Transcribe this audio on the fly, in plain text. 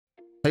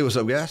Hey, what's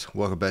up guys?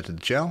 Welcome back to the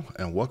channel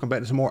and welcome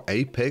back to some more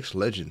Apex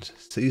Legends.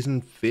 Season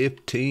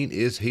 15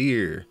 is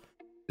here.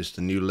 It's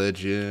the new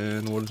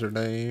legend, what is her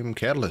name?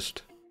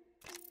 Catalyst.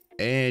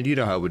 And you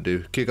know how we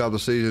do. Kick off the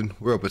season,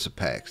 we're open some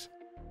packs.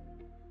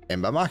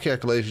 And by my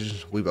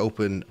calculations, we've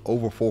opened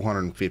over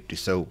 450.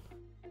 So,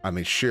 I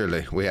mean,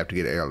 surely we have to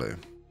get an heirloom.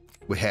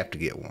 We have to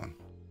get one.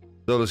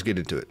 So let's get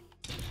into it.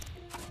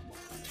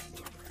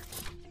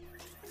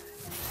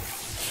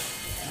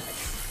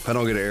 If I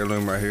don't get an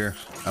heirloom right here,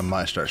 I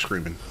might start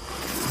screaming.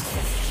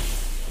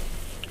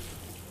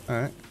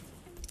 Alright.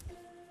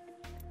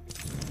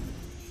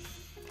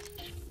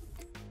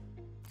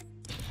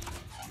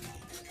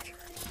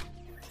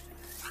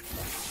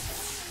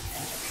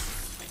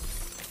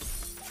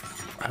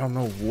 I don't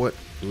know what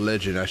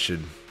legend I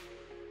should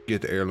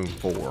get the heirloom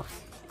for,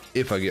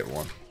 if I get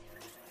one.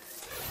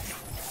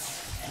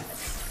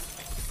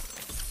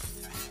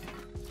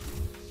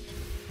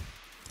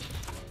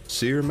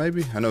 Seer,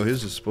 maybe? I know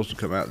his is supposed to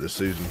come out this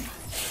season.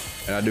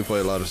 And I do play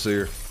a lot of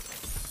Seer.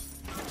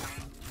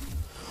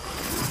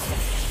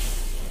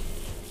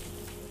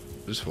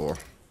 This for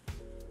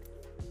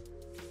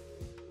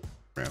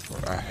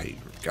Rampart. I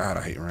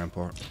hate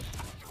Rampart.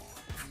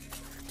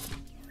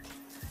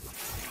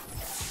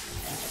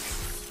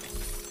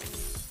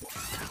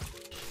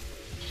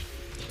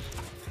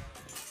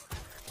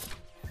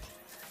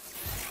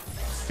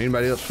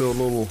 Anybody else feel a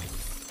little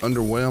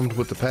underwhelmed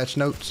with the patch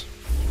notes?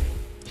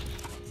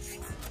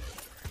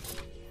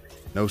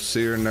 No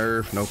Seer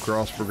nerf, no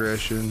cross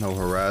progression, no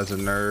Horizon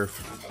nerf,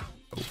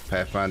 no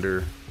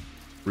Pathfinder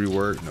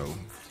rework, no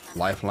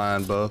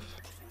Lifeline buff.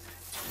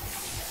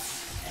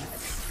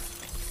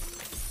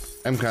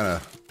 I'm kind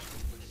of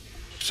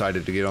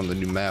excited to get on the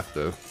new map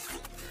though.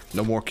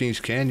 No more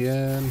Kings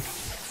Canyon.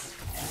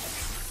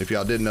 If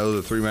y'all didn't know,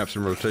 the 3 maps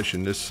in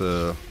rotation this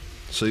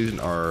season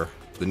are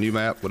the new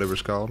map, whatever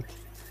it's called,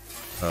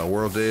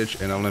 World's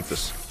Edge, and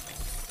Olympus.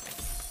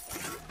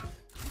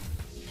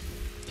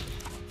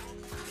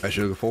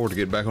 Actually looking forward to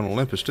getting back on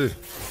Olympus too.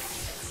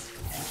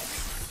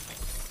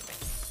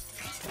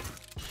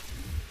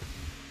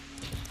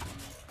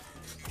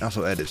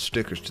 Also added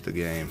stickers to the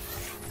game.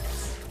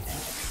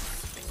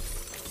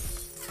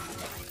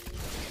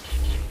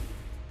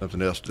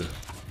 Something else to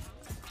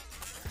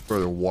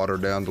further water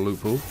down the loot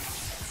pool.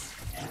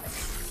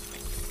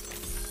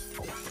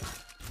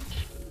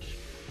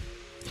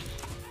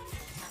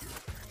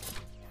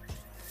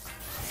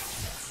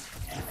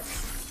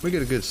 We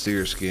get a good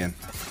Seer skin.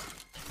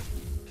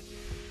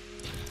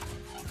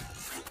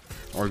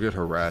 Or a good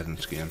Horizon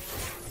skin.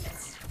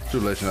 Two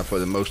legends I play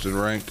the most in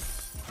ranked.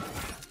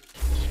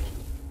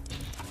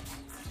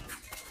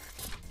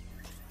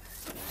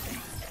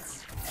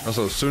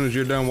 Also, as soon as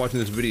you're done watching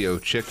this video,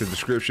 check the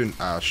description.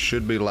 I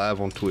should be live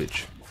on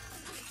Twitch.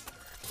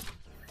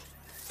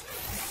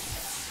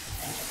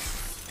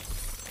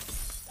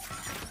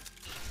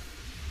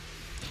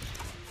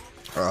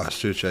 Or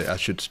I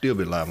should still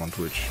be live on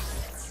Twitch.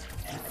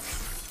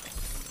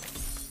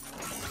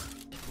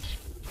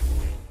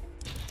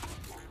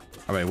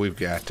 I mean, we've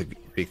got to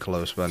be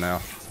close by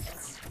now.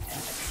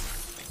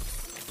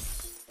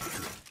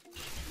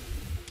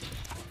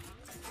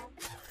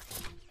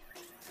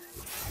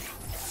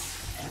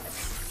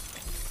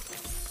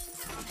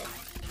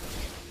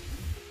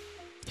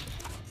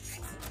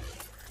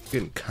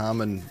 Getting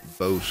common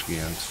bow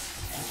skins.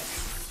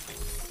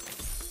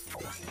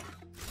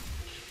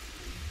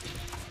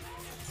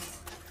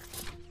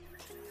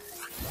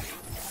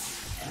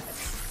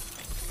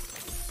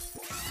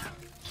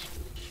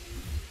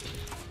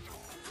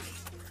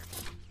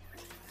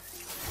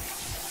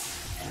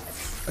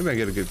 Maybe I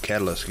get a good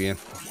Catalyst skin.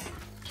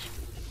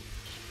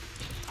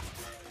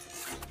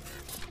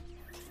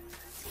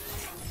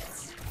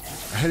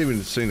 I hadn't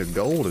even seen a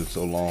gold in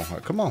so long.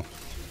 Like, come on,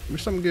 give me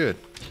something good.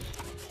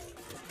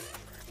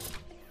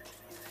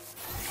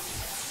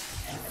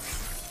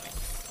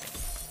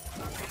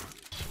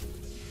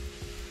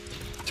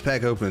 This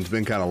pack opening's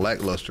been kind of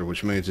lackluster,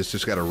 which means it's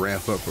just got to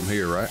ramp up from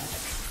here, right?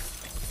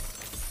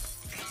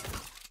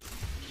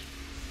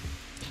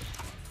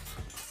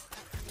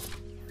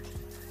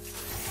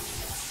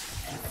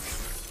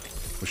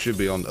 We should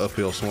be on the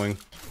uphill swing.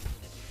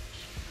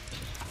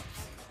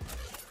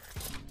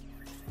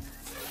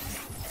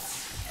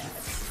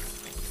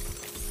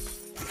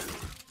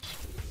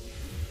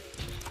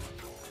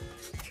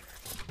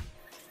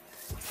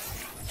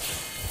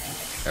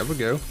 There we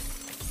go.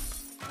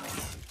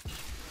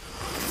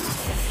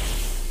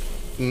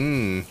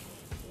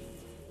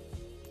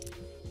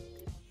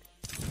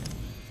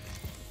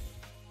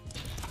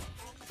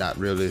 Not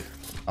really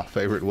my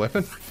favorite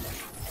weapon.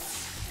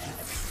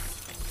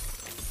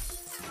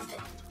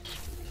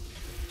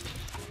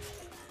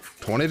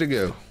 $20 to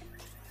go.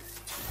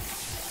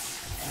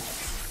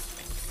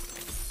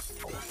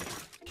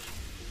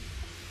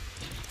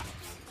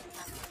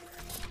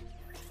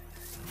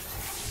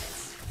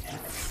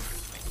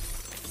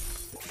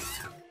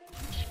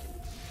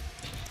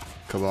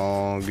 Come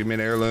on, give me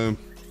an heirloom.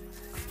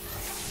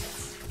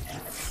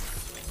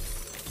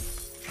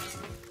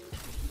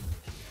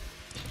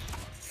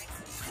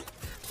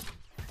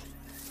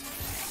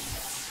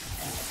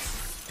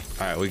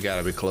 All right, we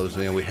gotta be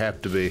closing in. We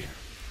have to be.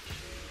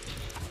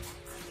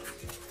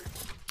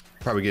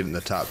 Probably get in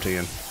the top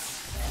 10.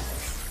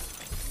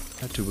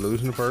 Got 2 blues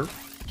and a purple.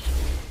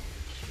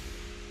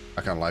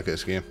 I kind of like that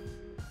skin.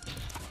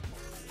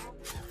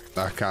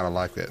 I kind of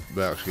like that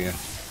belt skin.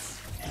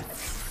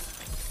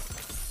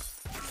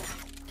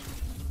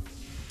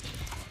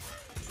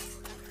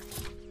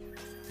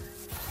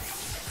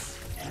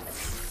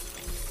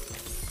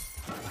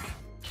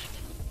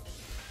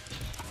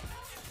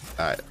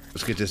 All right,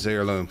 let's get this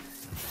heirloom.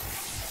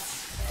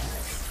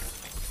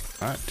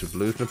 All right, 2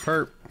 blues and a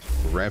perp.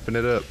 We're ramping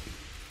it up.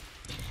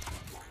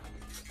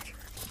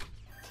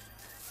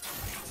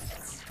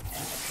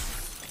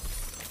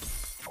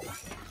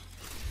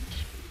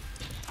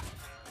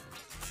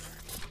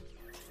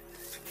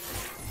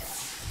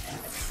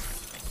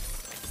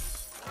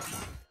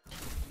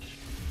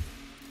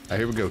 All right,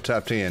 here we go,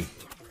 top 10.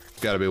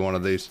 Gotta be one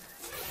of these.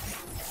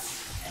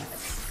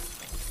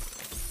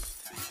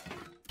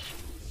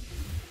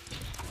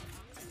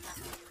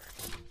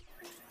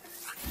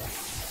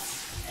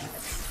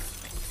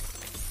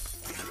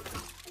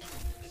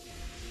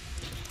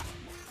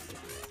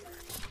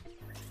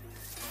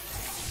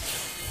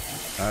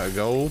 All right,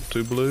 gold,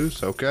 2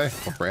 blues. Okay,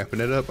 I'm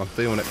ramping it up. I'm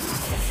feeling it.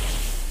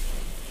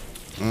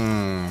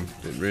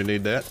 Didn't really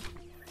need that.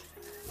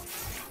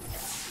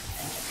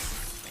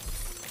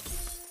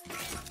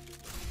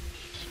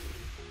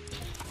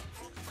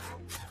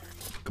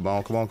 Come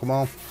on, come on, come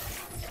on.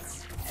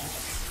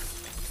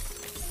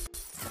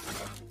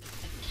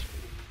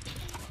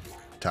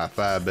 Top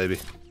 5, baby.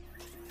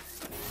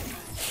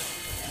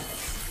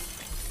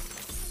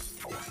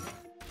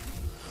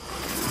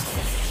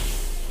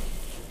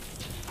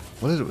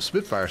 What is it with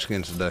Spitfire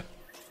skins today?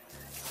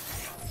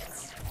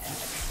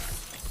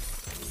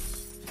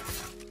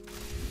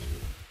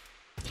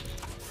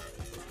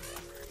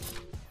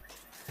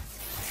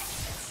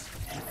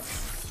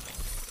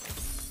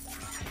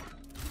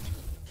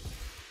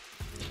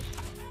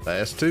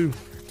 Last 2.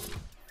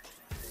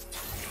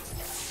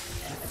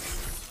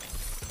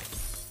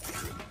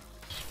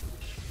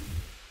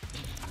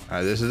 All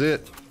right, this is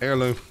it.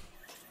 Heirloom.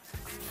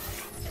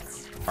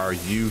 Are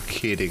you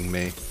kidding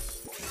me?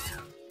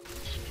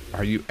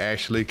 Are you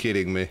actually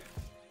kidding me?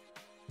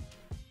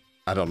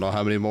 I don't know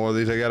how many more of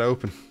these I got to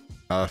open.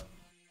 I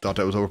thought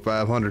that was over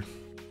 500.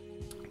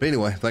 But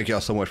anyway, thank y'all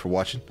so much for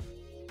watching.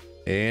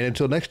 And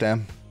until next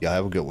time, y'all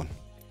have a good one.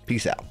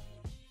 Peace out.